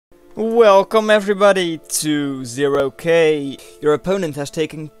Welcome everybody to 0K. Your opponent has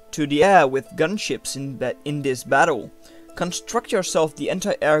taken to the air with gunships in this battle. Construct yourself the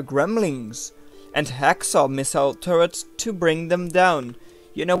anti-air gremlins and hacksaw missile turrets to bring them down.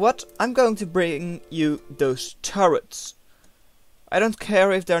 You know what? I'm going to bring you those turrets. I don't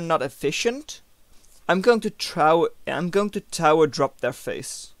care if they're not efficient. I'm going to tower drop their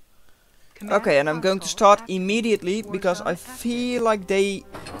face. Okay, and I'm going to start immediately because I feel like they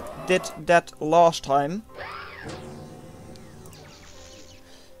did that last time.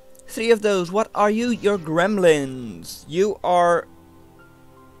 3 of those. What are you? You're gremlins. You are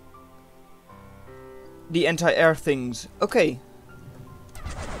the anti-air things. Okay.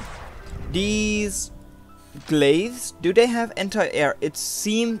 These glaives, do they have anti-air? It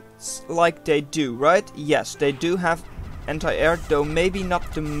seems like they do, right? Yes, they do have anti-air, though maybe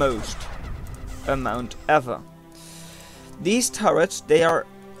not the most amount ever. These turrets, they are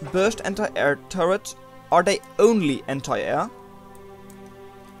burst anti-air turrets. Are they only anti-air?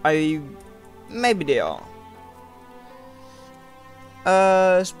 Maybe they are.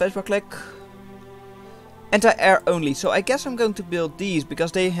 Spacebar click. Anti-air only, so I guess I'm going to build these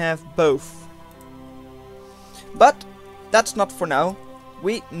because they have both. But that's not for now.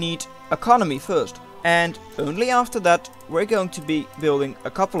 We need economy first, and only after that we're going to be building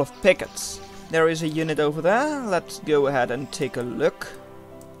a couple of pickets. There is a unit over there. Let's go ahead and take a look.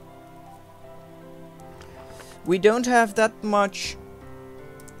 We don't have that much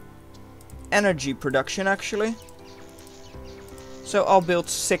energy production actually, so I'll build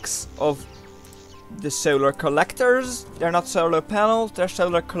 6 of the solar collectors. They're not solar panels, they're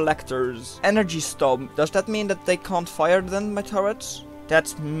solar collectors. Energy stall. Does that mean that they can't fire then my turrets?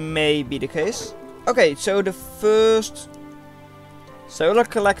 That's maybe the case. Okay, so the first solar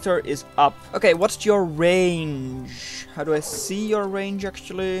collector is up. Okay, what's your range? How do I see your range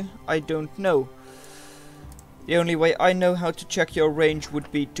actually? I don't know. The only way I know how to check your range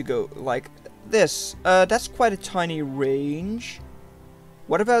would be to go like this. That's quite a tiny range.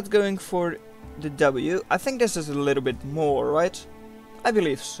 What about going for the W? I think this is a little bit more, right? I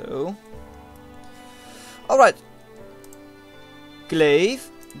believe so. Alright. Glaive,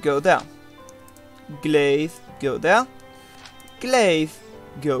 go there. Glaive, go there. Glaive,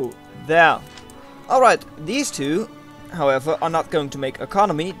 go there. Alright, these two, however, are not going to make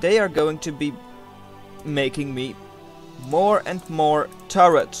economy. They are going to be making me more and more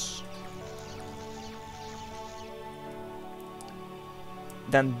turrets.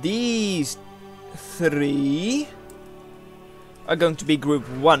 Then these 3 are going to be group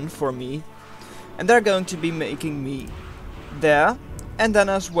 1 for me, and they're going to be making me there, and then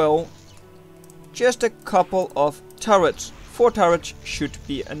as well just a couple of turrets. 4 turrets should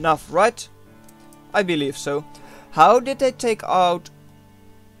be enough, right? I believe so. How did they take out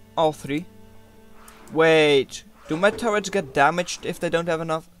all 3? Wait, do my turrets get damaged if they don't have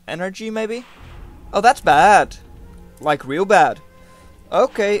enough energy maybe? Oh, that's bad. Like real bad.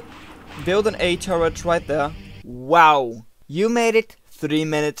 Okay, build an A turret right there. Wow, you made it 3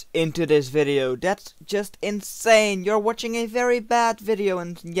 minutes into this video. That's just insane. You're watching a very bad video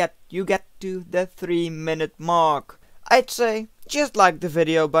and yet you get to the 3-minute mark. I'd say just like the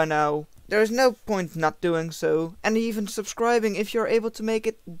video by now. There is no point not doing so, and even subscribing if you're able to make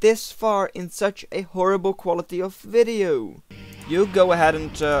it this far in such a horrible quality of video. You go ahead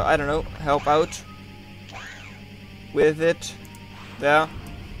and, I don't know, help out with it. There.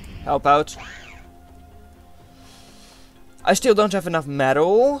 Help out. I still don't have enough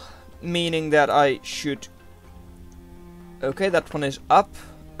metal, meaning that I should... Okay, that one is up.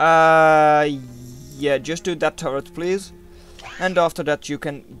 Yeah, just do that turret, please. And after that you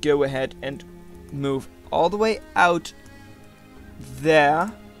can go ahead and move all the way out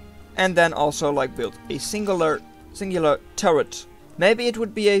there. And then also like build a singular turret. Maybe it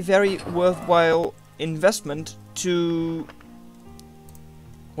would be a very worthwhile investment to...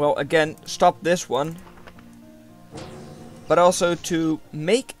 well, again, stop this one. But also to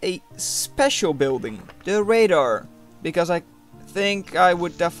make a special building. The radar. Because I think I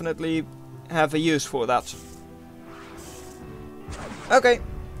would definitely have a use for that. Okay,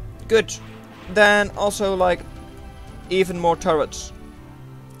 good. Then also like even more turrets.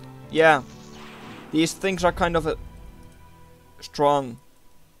 Yeah, these things are kind of strong.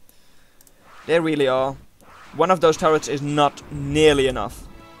 They really are. One of those turrets is not nearly enough.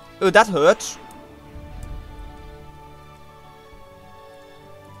 Oh, that hurts.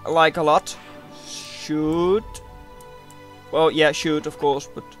 Like a lot. Shoot. Well, yeah, shoot, of course,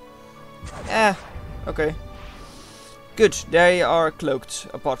 but... okay. Good, they are cloaked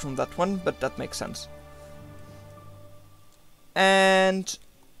apart from that one, but that makes sense. And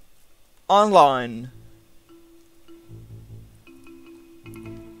online.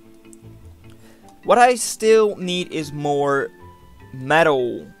 What I still need is more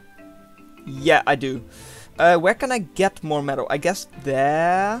metal. Yeah, I do. Where can I get more metal? I guess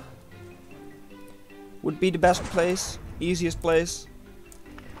there would be the best place, easiest place.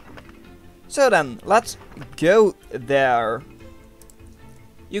 So then, let's go there.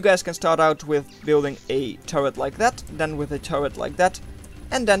 You guys can start out with building a turret like that, then with a turret like that,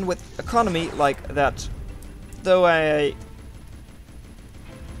 and then with economy like that. Though why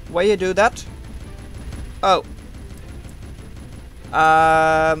you do that? Oh.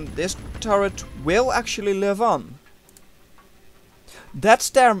 This turret will actually live on. That's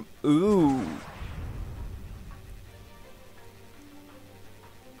their... Ooh.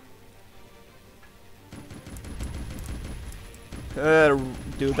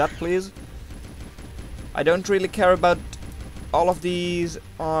 Do that, please. I don't really care about all of these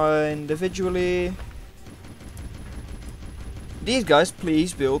individually. These guys,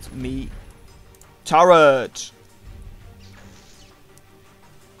 please build me turret.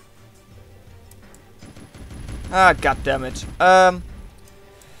 Ah, god damn it.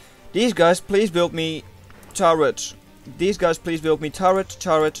 These guys, please build me turret. These guys, please build me turret,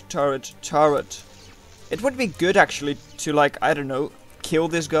 turret, turret, turret. It would be good actually to, like, I don't know, kill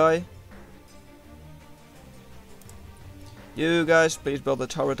this guy. You guys, please build a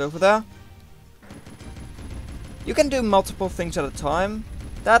turret over there. You can do multiple things at a time.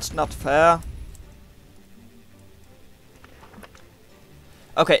 That's not fair.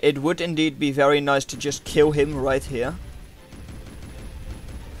 Okay, it would indeed be very nice to just kill him right here.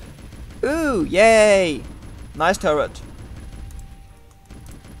 Ooh, yay! Nice turret.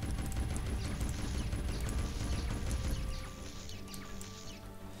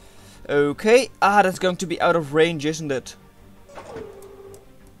 Okay, that's going to be out of range, isn't it?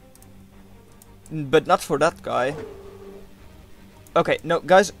 But not for that guy. Okay, no,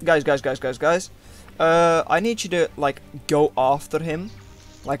 guys. I need you to, like, go after him.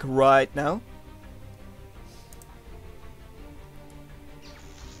 Like, right now.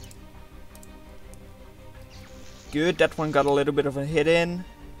 Good, that one got a little bit of a hit in.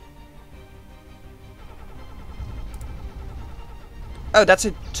 Oh, that's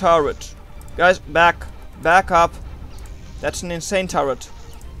a turret. Guys, back up. That's an insane turret.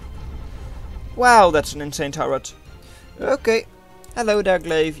 Wow, that's an insane turret. Okay. Hello there,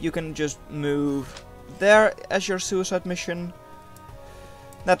 Glaive. You can just move there as your suicide mission.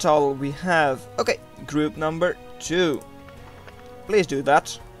 That's all we have. Okay, group number 2. Please do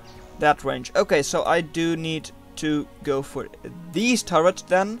that. That range. Okay, so I do need to go for these turrets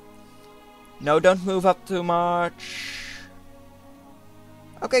then. No, don't move up too much.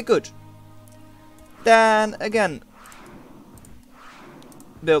 Okay, good. Then, again,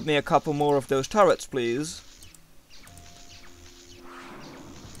 build me a couple more of those turrets, please.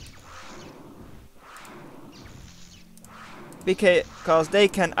 Because they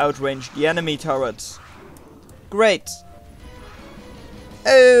can outrange the enemy turrets. Great.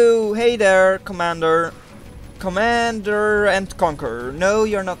 Oh, hey there, Commander. Commander and Conqueror. No,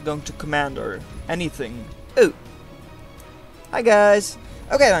 you're not going to Commander anything. Oh. Hi, guys.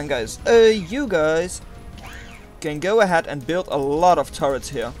 Okay then, guys. You guys can go ahead and build a lot of turrets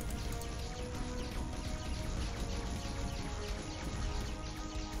here.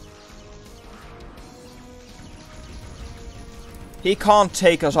 He can't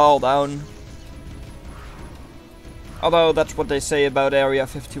take us all down. Although that's what they say about Area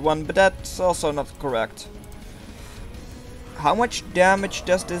 51, but that's also not correct. How much damage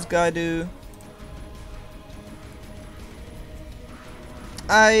does this guy do?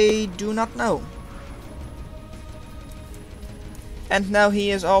 I do not know. And now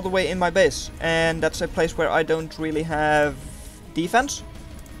he is all the way in my base, and that's a place where I don't really have defense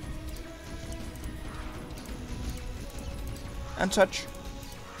and such.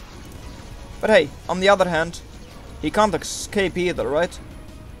 But hey, on the other hand, he can't escape either, right?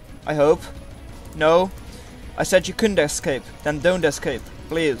 I hope. No. I said you couldn't escape. Then don't escape,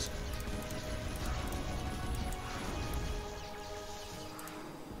 please.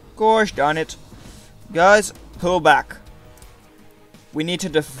 Gosh darn it. Guys, pull back. We need to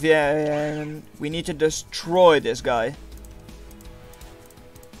destroy this guy.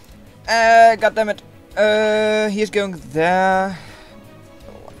 God damn it. He's going there.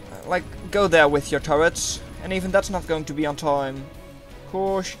 Like, go there with your turrets. And even that's not going to be on time.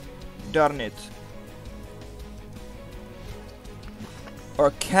 Gosh darn it.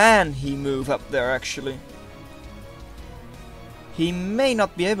 Or can he move up there, actually? He may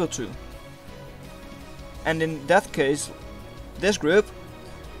not be able to. And in that case, this group,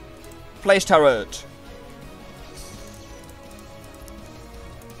 Place turret.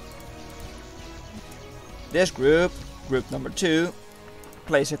 This group, group number 2,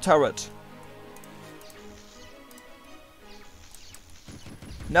 place a turret.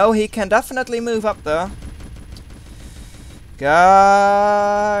 No, he can definitely move up there.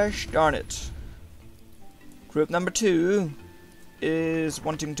 Gosh darn it. Group number 2 is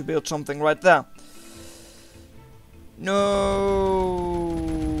wanting to build something right there. No.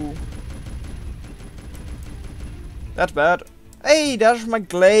 That's bad. Hey, there's my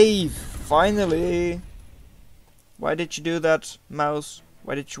glaive. Finally. Why did you do that, mouse?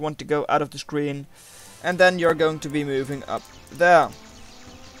 Why did you want to go out of the screen? And then you're going to be moving up there.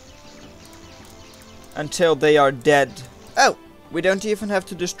 Until they are dead. Oh, we don't even have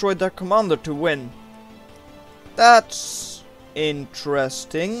to destroy their commander to win. That's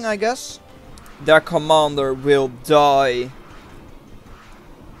interesting, I guess. Their commander will die.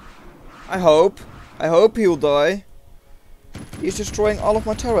 I hope he'll die. He's destroying all of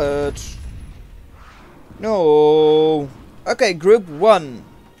my turrets. No. Okay, group 1.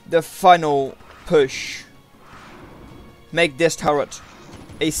 The final push. Make this turret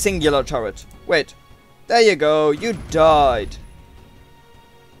a singular turret. Wait. There you go. You died.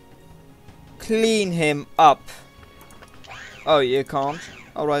 Clean him up. Oh, you can't.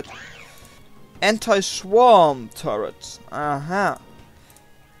 Alright. Anti-swarm turret. Aha.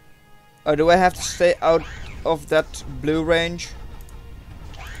 Oh, do I have to stay out of that blue range?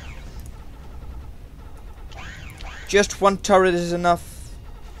 Just one turret is enough.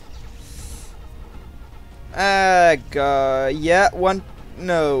 Yeah, one.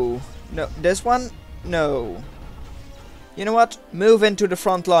 No. No, this one? No. You know what? Move into the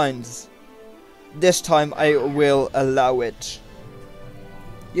front lines. This time I will allow it.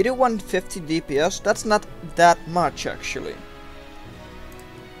 You do 150 DPS? That's not that much, actually.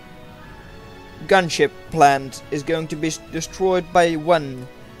 Gunship plant is going to be destroyed by one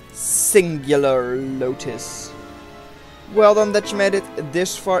singular Lotus. Well done that you made it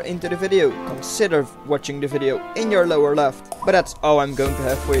this far into the video. Consider watching the video in your lower left. But that's all I'm going to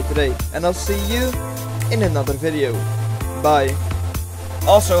have for you today. And I'll see you in another video. Bye.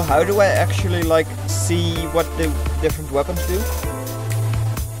 Also, how do I actually see what the different weapons do?